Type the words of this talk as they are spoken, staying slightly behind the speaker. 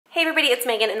Hey everybody, it's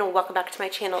Megan and welcome back to my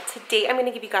channel. Today I'm going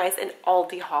to give you guys an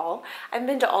Aldi haul. I haven't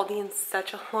been to Aldi in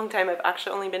such a long time. I've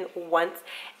actually only been once,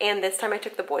 and this time I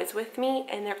took the boys with me,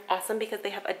 and they're awesome because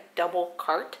they have a double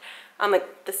cart.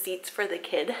 Like the seats for the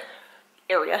kid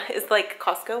area is like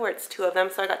Costco where it's two of them,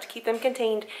 so I got to keep them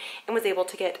contained and was able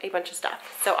to get a bunch of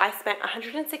stuff. So I spent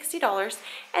 $160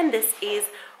 and this is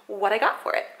what I got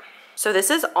for it. So this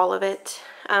is all of it.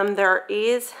 There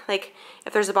is, like,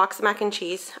 if there's a box of mac and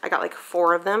cheese, I got like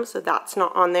 4 of them, so that's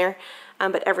not on there.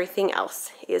 But everything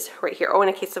else is right here. Oh, and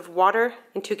a case of water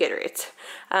and 2 Gatorades.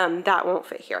 That won't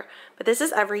fit here. But this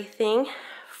is everything.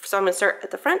 So I'm gonna start at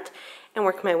the front and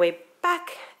work my way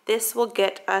back. This will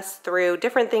get us through,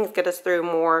 different things get us through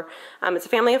more. It's a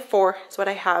family of 4 is what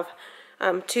I have.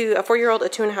 A 4-year-old, a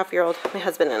 2.5-year-old, my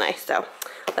husband and I. So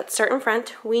let's start in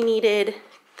front. We needed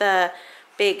the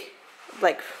big,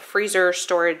 like, freezer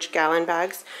storage gallon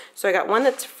bags. So I got one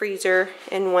that's freezer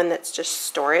and one that's just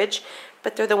storage,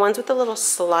 but they're the ones with the little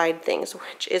slide things,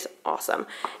 which is awesome.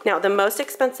 Now, the most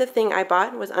expensive thing I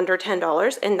bought was under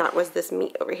 $10, and that was this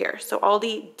meat over here. So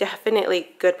Aldi,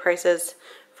 definitely good prices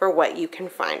for what you can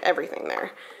find, everything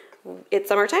there. It's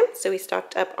summertime, so we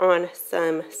stocked up on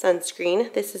some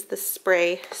sunscreen. This is the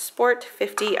Spray Sport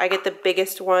 50. I get the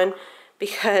biggest one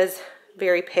because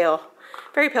very pale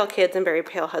kids and very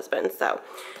pale husbands. So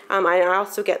I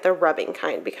also get the rubbing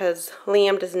kind because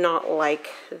Liam does not like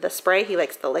the spray. He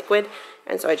likes the liquid,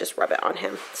 and so I just rub it on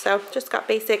him. So just got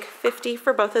basic 50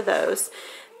 for both of those.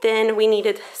 Then we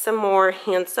needed some more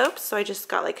hand soaps, so I just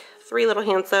got like 3 little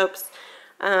hand soaps,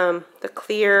 the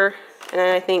clear, and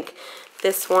then I think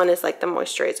this one is like the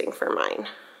moisturizing for mine.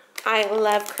 I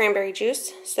love cranberry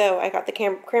juice, so I got the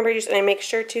cranberry juice, and I make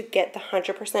sure to get the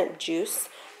 100% juice,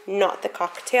 not the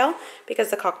cocktail, because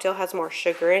the cocktail has more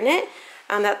sugar in it.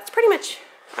 That's pretty much,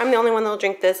 I'm the only one that'll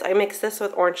drink this. I mix this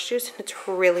with orange juice and it's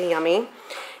really yummy.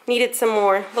 Needed some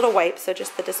more little wipes, so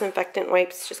just the disinfectant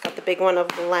wipes. Just got the big one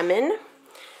of lemon.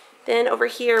 Then over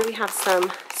here we have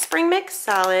some spring mix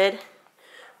salad.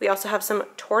 We also have some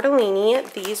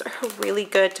tortellini. These are really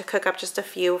good to cook up just a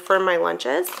few for my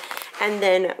lunches, and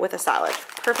then with a salad.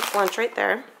 Perfect lunch right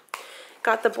there.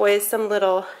 Got the boys some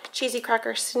little cheesy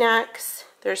cracker snacks.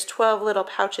 There's 12 little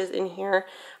pouches in here,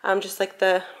 just like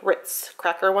the Ritz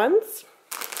cracker ones.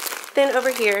 Then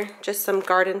over here, just some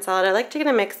garden salad. I like to get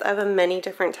a mix of many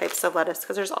different types of lettuce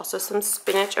because there's also some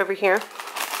spinach over here.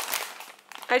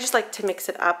 I just like to mix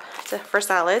it up for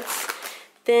salads.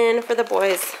 Then for the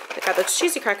boys, I got those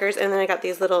cheesy crackers, and then I got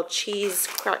these little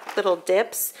little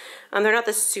dips. They're not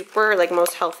the super, like,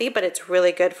 most healthy, but it's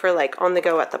really good for, like, on the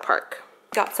go at the park.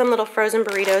 Got some little frozen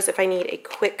burritos if I need a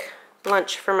quick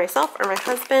lunch for myself or my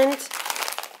husband.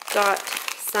 Got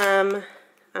some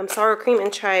sour cream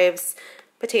and chives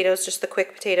potatoes, just the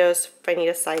quick potatoes if I need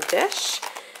a side dish.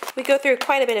 We go through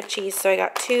quite a bit of cheese, so I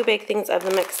got 2 big things of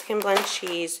the Mexican blend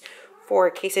cheese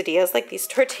for quesadillas, like these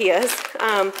tortillas.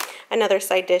 Another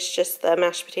side dish, just the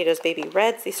mashed potatoes baby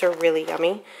reds. These are really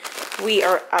yummy. We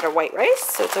are out of white rice,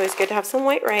 so it's always good to have some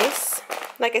white rice.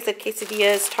 Like I said,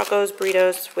 quesadillas, tacos,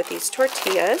 burritos with these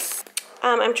tortillas.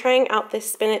 I'm trying out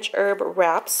this spinach herb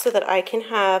wraps so that I can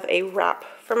have a wrap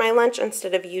for my lunch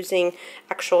instead of using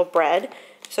actual bread.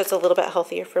 So it's a little bit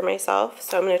healthier for myself.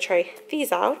 So I'm going to try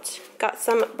these out. Got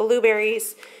some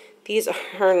blueberries. These are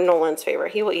Nolan's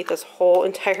favorite. He will eat this whole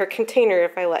entire container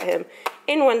if I let him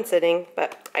in one sitting,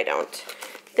 but I don't.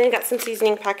 Then got some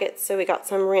seasoning packets. So we got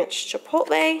some ranch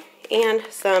chipotle and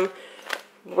some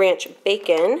ranch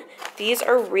bacon. These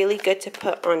are really good to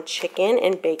put on chicken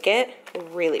and bake it.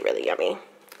 Really, really yummy.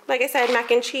 Like I said,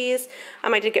 mac and cheese.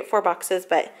 I did get 4 boxes,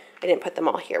 but I didn't put them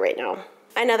all here right now.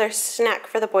 Another snack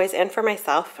for the boys and for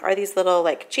myself are these little,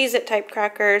 like, Cheez-It type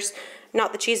crackers.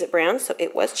 Not the Cheez-It brand, so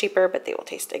it was cheaper, but they will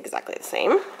taste exactly the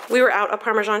same. We were out of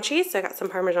Parmesan cheese, so I got some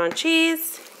Parmesan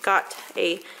cheese. Got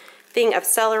a thing of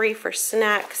celery for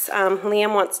snacks.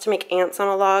 Liam wants to make ants on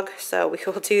a log, so we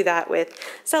will do that with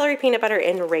celery, peanut butter,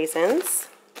 and raisins.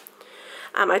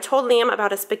 I told Liam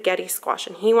about a spaghetti squash,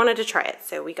 and he wanted to try it,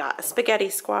 so we got a spaghetti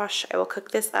squash. I will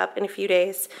cook this up in a few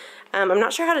days. I'm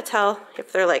not sure how to tell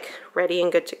if they're, like, ready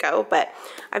and good to go, but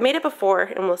I've made it before,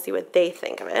 and we'll see what they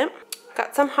think of it.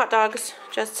 Got some hot dogs,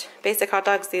 just basic hot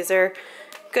dogs. These are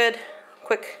good,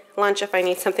 quick lunch if I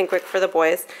need something quick for the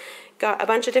boys. Got a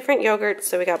bunch of different yogurts,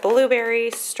 so we got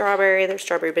blueberry, strawberry, there's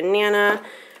strawberry banana.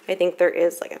 I think there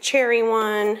is like a cherry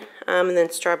one, and then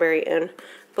strawberry and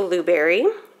blueberry.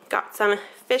 Got some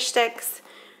fish sticks,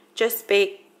 just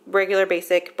regular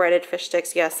basic breaded fish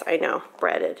sticks. Yes, I know,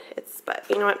 breaded. But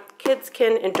you know what? Kids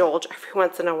can indulge every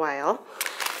once in a while.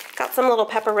 Got some little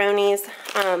pepperonis.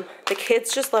 The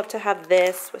kids just love to have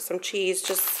this with some cheese,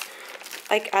 just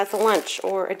like as a lunch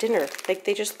or a dinner. Like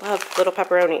they just love little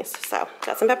pepperonis. So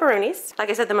got some pepperonis. Like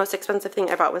I said, the most expensive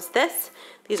thing I bought was this.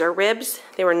 These are ribs.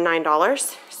 They were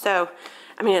 $9. So,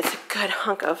 I mean, it's a good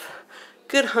hunk of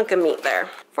meat there.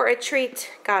 For a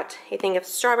treat, got a thing of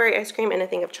strawberry ice cream and a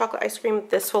thing of chocolate ice cream.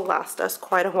 This will last us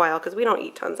quite a while because we don't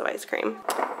eat tons of ice cream.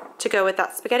 To go with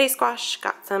that spaghetti squash,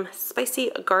 got some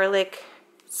spicy garlic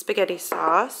spaghetti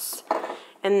sauce.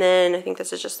 And then I think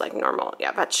this is just like normal,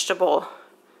 yeah, vegetable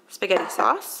spaghetti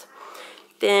sauce.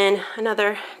 Then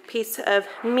another piece of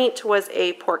meat was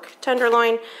a pork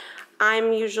tenderloin.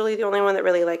 I'm usually the only one that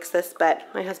really likes this, but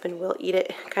my husband will eat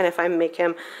it kind of if I make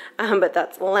him. But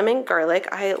that's lemon garlic.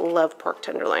 I love pork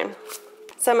tenderloin.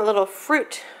 Some little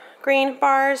fruit green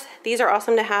bars. These are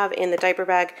awesome to have in the diaper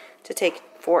bag to take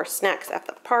for snacks at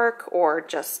the park or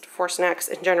just for snacks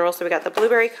in general. So we got the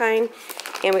blueberry kind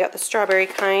and we got the strawberry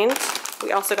kind.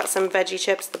 We also got some veggie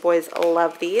chips. The boys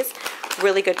love these.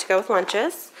 Really good to go with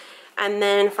lunches. And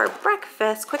then for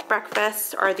breakfast, quick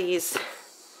breakfast, are these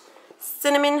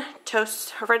cinnamon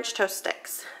toast, French toast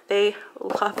sticks. They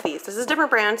love these. This is a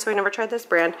different brand, so I never tried this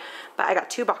brand, but I got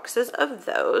 2 boxes of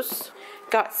those.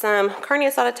 Got some carne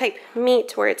asada type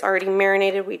meat where it's already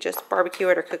marinated. We just barbecue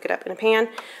it or cook it up in a pan.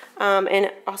 An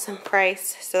awesome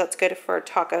price, so that's good for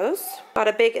tacos. Got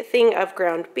a big thing of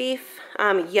ground beef.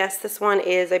 Yes, this one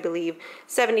is, I believe,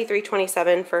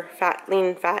 $73.27 for fat,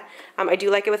 lean fat. I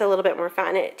do like it with a little bit more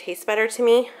fat in it. It tastes better to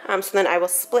me. So then I will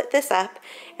split this up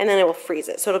and then I will freeze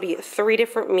it. So it'll be 3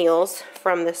 different meals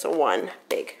from this one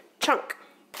big chunk.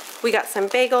 We got some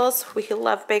bagels. We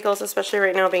love bagels, especially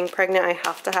right now being pregnant. I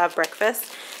have to have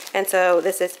breakfast. And so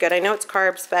this is good. I know it's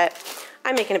carbs, but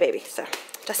I'm making a baby, so it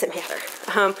doesn't matter.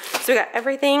 So we got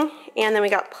everything, and then we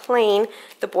got plain.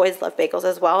 The boys love bagels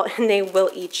as well, and they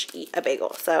will each eat a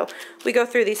bagel. So we go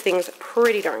through these things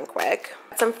pretty darn quick.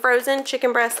 Some frozen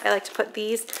chicken breasts. I like to put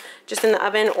these just in the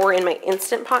oven or in my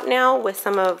Instant Pot now with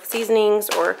some of seasonings,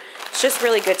 or it's just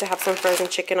really good to have some frozen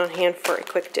chicken on hand for a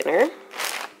quick dinner.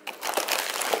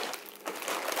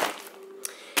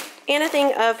 And a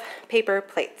thing of paper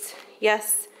plates.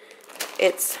 Yes,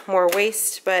 it's more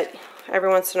waste, but every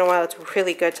once in a while it's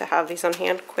really good to have these on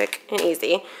hand, quick and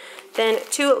easy. Then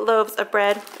 2 loaves of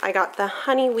bread. I got the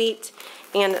honey wheat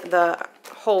and the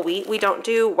whole wheat. We don't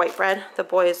do white bread. The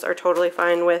boys are totally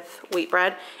fine with wheat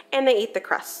bread, and they eat the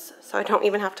crusts, so I don't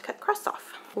even have to cut crusts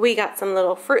off. We got some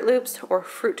little Fruit Loops or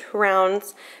Fruit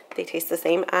Rounds. They taste the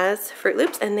same as Fruit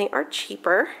Loops, and they are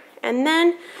cheaper. And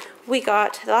then we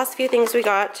got, the last few things we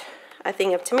got, a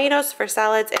thing of tomatoes for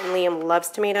salads, and Liam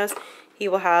loves tomatoes. He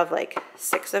will have like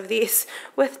 6 of these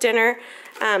with dinner.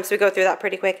 So we go through that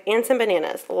pretty quick. And some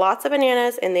bananas. Lots of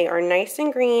bananas, and they are nice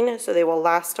and green, so they will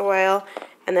last a while.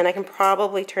 And then I can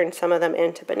probably turn some of them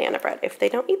into banana bread if they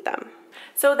don't eat them.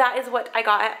 So that is what I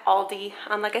got at Aldi.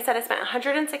 Like I said, I spent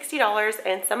 $160,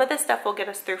 and some of this stuff will get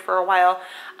us through for a while.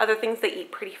 Other things they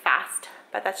eat pretty fast.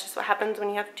 But that's just what happens when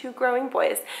you have 2 growing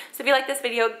boys. So if you like this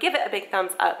video, give it a big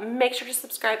thumbs up. Make sure to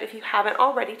subscribe if you haven't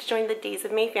already to join the Days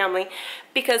of May family,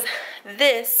 because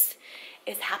this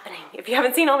is happening. If you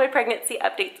haven't seen all my pregnancy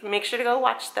updates, make sure to go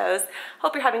watch those.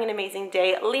 Hope you're having an amazing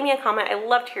day. Leave me a comment. I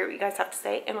love to hear what you guys have to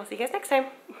say, and we'll see you guys next time.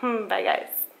 Bye,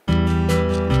 guys.